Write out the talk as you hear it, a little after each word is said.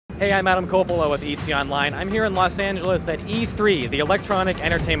Hey, I'm Adam Coppola with ETonline. I'm here in Los Angeles at E3, the Electronic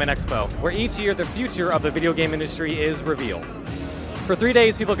Entertainment Expo, where each year the future of the video game industry is revealed. For 3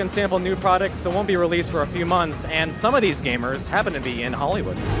 days, people can sample new products that won't be released for a few months, and some of these gamers happen to be in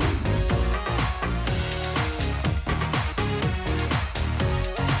Hollywood.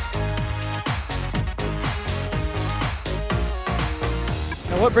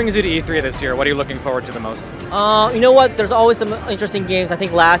 What brings you to E3 this year? What are you looking forward to the most? You know what? There's always some interesting games. I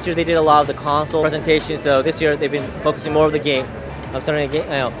think last year they did a lot of the console presentations, so this year they've been focusing more on the games. I'm starting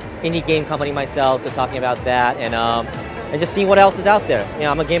a indie game company myself, so talking about that and just seeing what else is out there.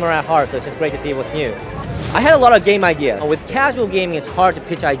 I'm a gamer at heart, so it's just great to see what's new. I had a lot of game ideas. With casual gaming, it's hard to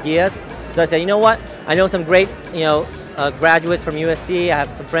pitch ideas, so I said, you know what? I know some great graduates from USC. I have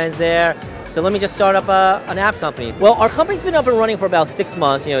some friends there. So let me just start up an app company. Well, our company's been up and running for about 6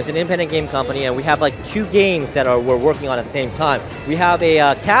 months. It's an independent game company, and we have like 2 games that we're working on at the same time. We have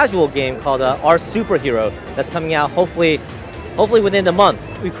a casual game called Our Superhero that's coming out hopefully within the month.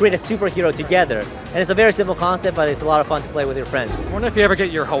 We create a superhero together, and it's a very simple concept, but it's a lot of fun to play with your friends. I wonder if you ever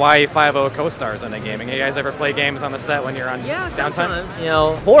get your Hawaii 5-0 co-stars into gaming. You guys ever play games on the set when you're on downtime?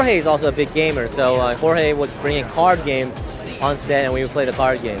 Sometimes. Jorge is also a big gamer, so Jorge would bring in card games on set, and we would play the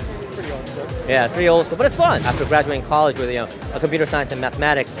card game. Yeah, it's pretty old school, but it's fun. After graduating college with a computer science and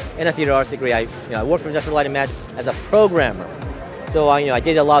mathematics and a theater arts degree, I worked for Industrial Light and Magic as a programmer. So I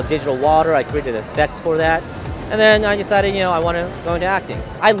did a lot of digital water. I created effects for that, and then I decided I want to go into acting.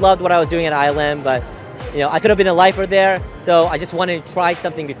 I loved what I was doing at ILM, but I could have been a lifer there. So I just wanted to try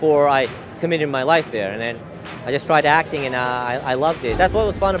something before I committed my life there, and then I just tried acting, and I loved it. That's what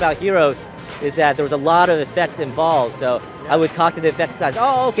was fun about Heroes, is that there was a lot of effects involved. So I would talk to the effects guys.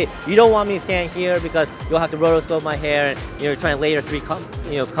 Oh, okay, you don't want me to stand here because you'll have to rotoscope my hair, and you're trying to layer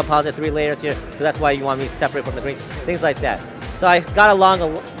composite 3 layers here, so that's why you want me separate from the greens, things like that. So I got along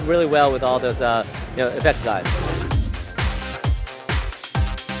really well with all those effects guys.